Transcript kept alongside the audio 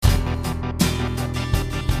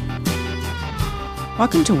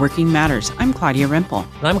Welcome to Working Matters. I'm Claudia Rempel.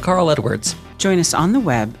 And I'm Carl Edwards. Join us on the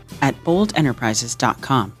web at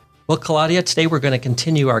boldenterprises.com. Well, Claudia, today we're going to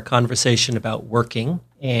continue our conversation about working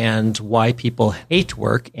and why people hate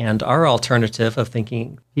work and our alternative of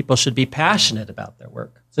thinking people should be passionate about their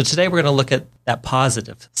work. So today we're going to look at that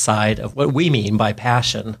positive side of what we mean by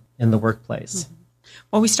passion in the workplace. Mm-hmm.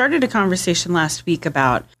 Well, we started a conversation last week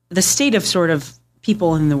about the state of sort of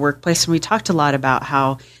people in the workplace, and we talked a lot about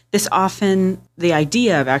how this often, the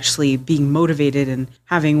idea of actually being motivated and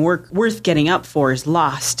having work worth getting up for is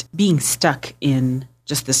lost, being stuck in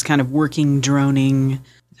just this kind of working, droning,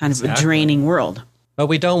 kind of a draining world. But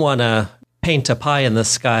we don't want to paint a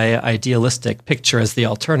pie-in-the-sky idealistic picture as the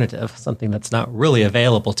alternative, something that's not really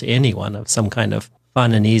available to anyone, of some kind of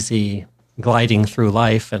fun and easy gliding through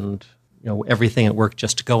life and everything at work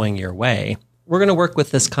just going your way. We're going to work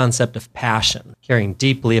with this concept of passion, caring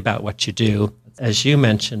deeply about what you do. As you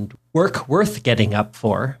mentioned, work worth getting up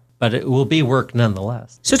for, but it will be work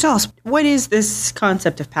nonetheless. So tell us, what is this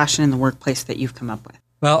concept of passion in the workplace that you've come up with?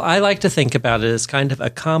 Well, I like to think about it as kind of a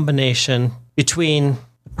combination between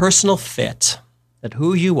the personal fit, that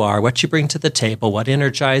who you are, what you bring to the table, what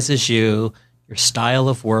energizes you, your style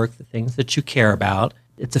of work, the things that you care about.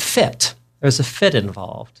 It's a fit. There's a fit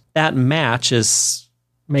involved. That match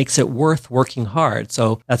makes it worth working hard.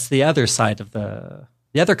 So that's the other side of the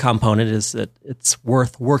other component, is that it's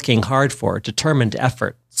worth working hard for, determined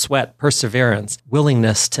effort, sweat, perseverance,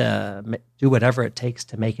 willingness to do whatever it takes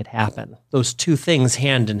to make it happen. Those two things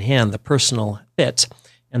hand in hand, the personal fit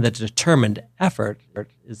and the determined effort,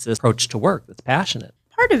 is this approach to work that's passionate.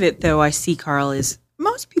 Part of it, though, I see, Carl, is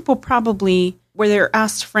most people probably, where they're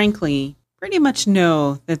asked frankly, pretty much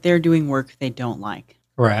know that they're doing work they don't like.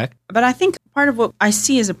 Correct. But I think part of what I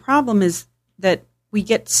see as a problem is that we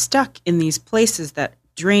get stuck in these places that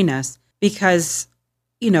drain us because,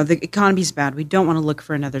 the economy's bad. We don't want to look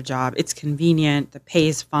for another job. It's convenient. The pay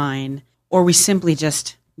is fine. Or we simply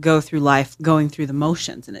just go through life going through the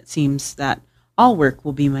motions. And it seems that all work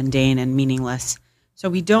will be mundane and meaningless. So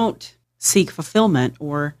we don't seek fulfillment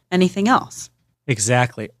or anything else.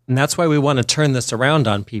 Exactly. And that's why we want to turn this around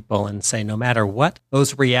on people and say, no matter what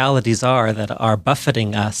those realities are that are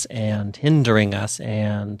buffeting us and hindering us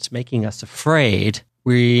and making us afraid,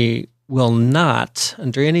 we will not,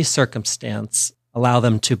 under any circumstance, allow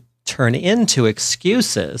them to turn into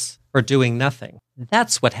excuses for doing nothing.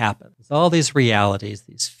 That's what happens. All these realities,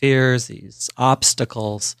 these fears, these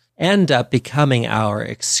obstacles end up becoming our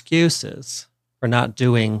excuses for not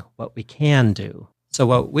doing what we can do. So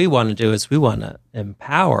what we want to do is we want to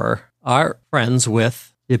empower our friends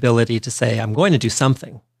with the ability to say, I'm going to do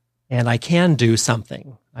something, and I can do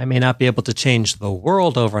something. I may not be able to change the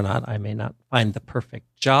world overnight. I may not find the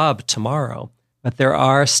perfect job tomorrow, but there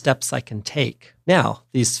are steps I can take. Now,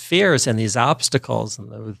 these fears and these obstacles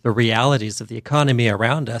and the realities of the economy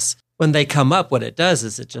around us, when they come up, what it does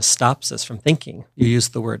is it just stops us from thinking. You use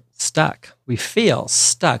the word stuck. We feel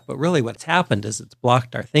stuck, but really what's happened is it's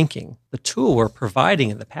blocked our thinking. The tool we're providing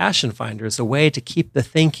in the Passion Finder is a way to keep the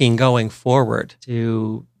thinking going forward,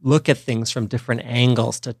 to look at things from different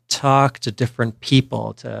angles, to talk to different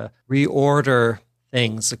people, to reorder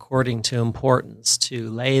things according to importance, to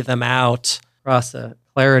lay them out across a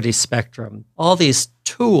clarity spectrum. All these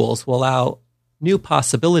tools will allow new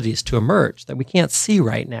possibilities to emerge that we can't see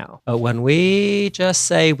right now. But when we just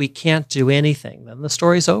say we can't do anything, then the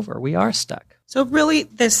story's over. We are stuck. So really,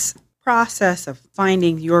 this process of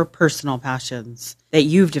finding your personal passions that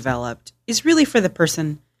you've developed is really for the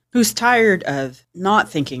person who's tired of not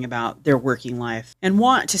thinking about their working life and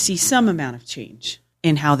want to see some amount of change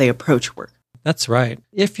in how they approach work. That's right.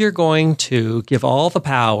 If you're going to give all the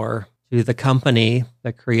power to the company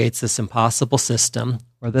that creates this impossible system,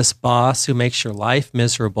 or this boss who makes your life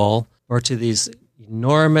miserable, or to these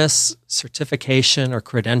enormous certification or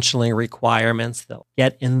credentialing requirements that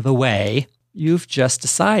get in the way, you've just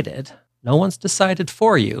decided. No one's decided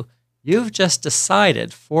for you. You've just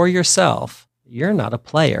decided for yourself you're not a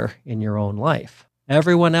player in your own life.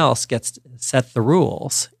 Everyone else gets to set the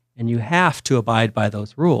rules, and you have to abide by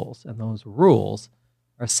those rules. And those rules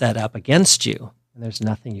are set up against you, and there's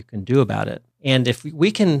nothing you can do about it. And if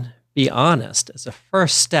we can be honest as a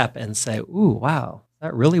first step and say, ooh, wow, is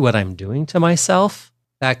that really what I'm doing to myself?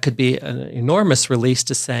 That could be an enormous release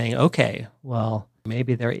to saying, okay, well,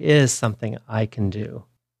 maybe there is something I can do.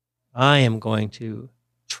 I am going to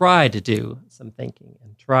try to do some thinking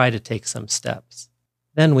and try to take some steps.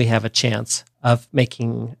 Then we have a chance of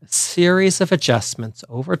making a series of adjustments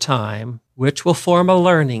over time, which will form a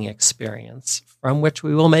learning experience from which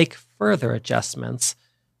we will make further adjustments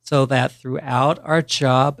so that throughout our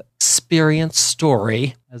job experience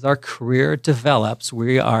story. As our career develops,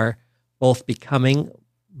 we are both becoming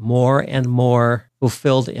more and more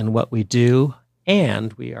fulfilled in what we do,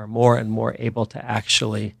 and we are more and more able to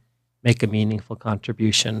actually make a meaningful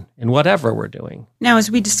contribution in whatever we're doing. Now, as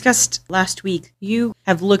we discussed last week, you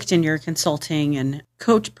have looked in your consulting and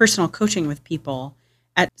personal coaching with people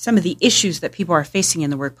at some of the issues that people are facing in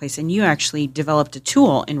the workplace, and you actually developed a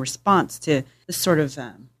tool in response to this sort of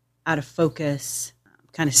out of focus,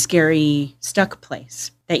 kind of scary, stuck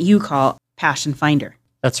place that you call Passion Finder.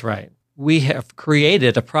 That's right. We have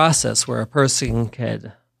created a process where a person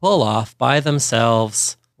could pull off by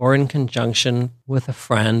themselves or in conjunction with a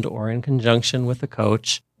friend or in conjunction with a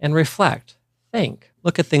coach and reflect, think,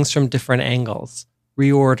 look at things from different angles,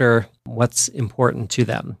 reorder what's important to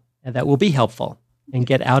them. And that will be helpful and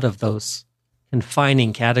get out of those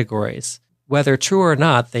confining categories. Whether true or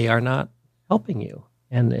not, they are not helping you.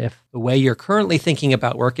 And if the way you're currently thinking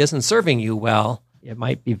about work isn't serving you well, it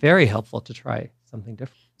might be very helpful to try something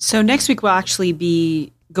different. So next week, we'll actually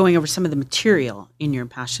be going over some of the material in your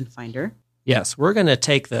Passion Finder. Yes, we're going to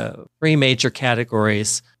take the 3 major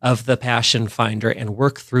categories of the Passion Finder and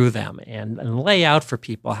work through them and lay out for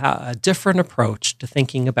people a different approach to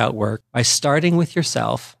thinking about work by starting with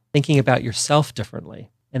yourself, thinking about yourself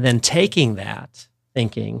differently, and then taking that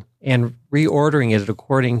thinking and reordering it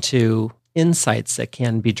according to insights that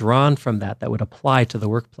can be drawn from that would apply to the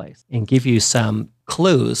workplace and give you some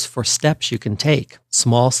clues for steps you can take,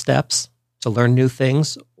 small steps to learn new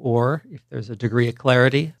things, or if there's a degree of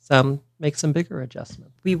clarity, make some bigger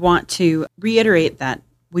adjustments. We want to reiterate that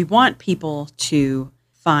we want people to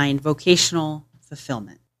find vocational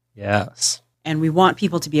fulfillment. Yes. And we want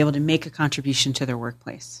people to be able to make a contribution to their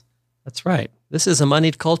workplace. That's right. This is a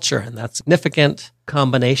moneyed culture, and that's a significant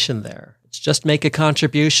combination there. It's just make a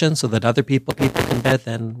contribution so that other people can benefit,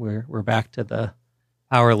 then we're back to the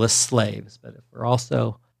powerless slaves. But if we're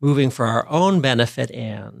also moving for our own benefit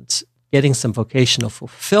and getting some vocational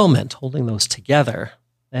fulfillment, holding those together,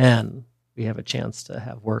 then we have a chance to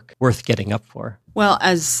have work worth getting up for. Well,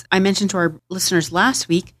 as I mentioned to our listeners last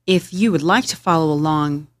week, if you would like to follow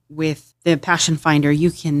along with the Passion Finder,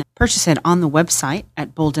 you can purchase it on the website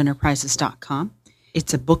at boldenterprises.com.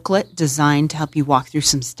 It's a booklet designed to help you walk through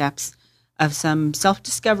some steps of some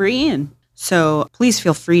self-discovery. And so please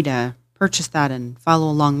feel free to purchase that and follow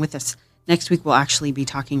along with us. Next week, we'll actually be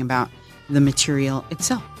talking about the material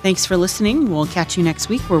itself. Thanks for listening. We'll catch you next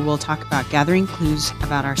week where we'll talk about gathering clues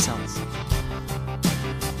about ourselves.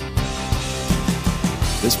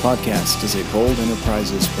 This podcast is a Bold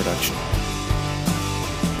Enterprises production.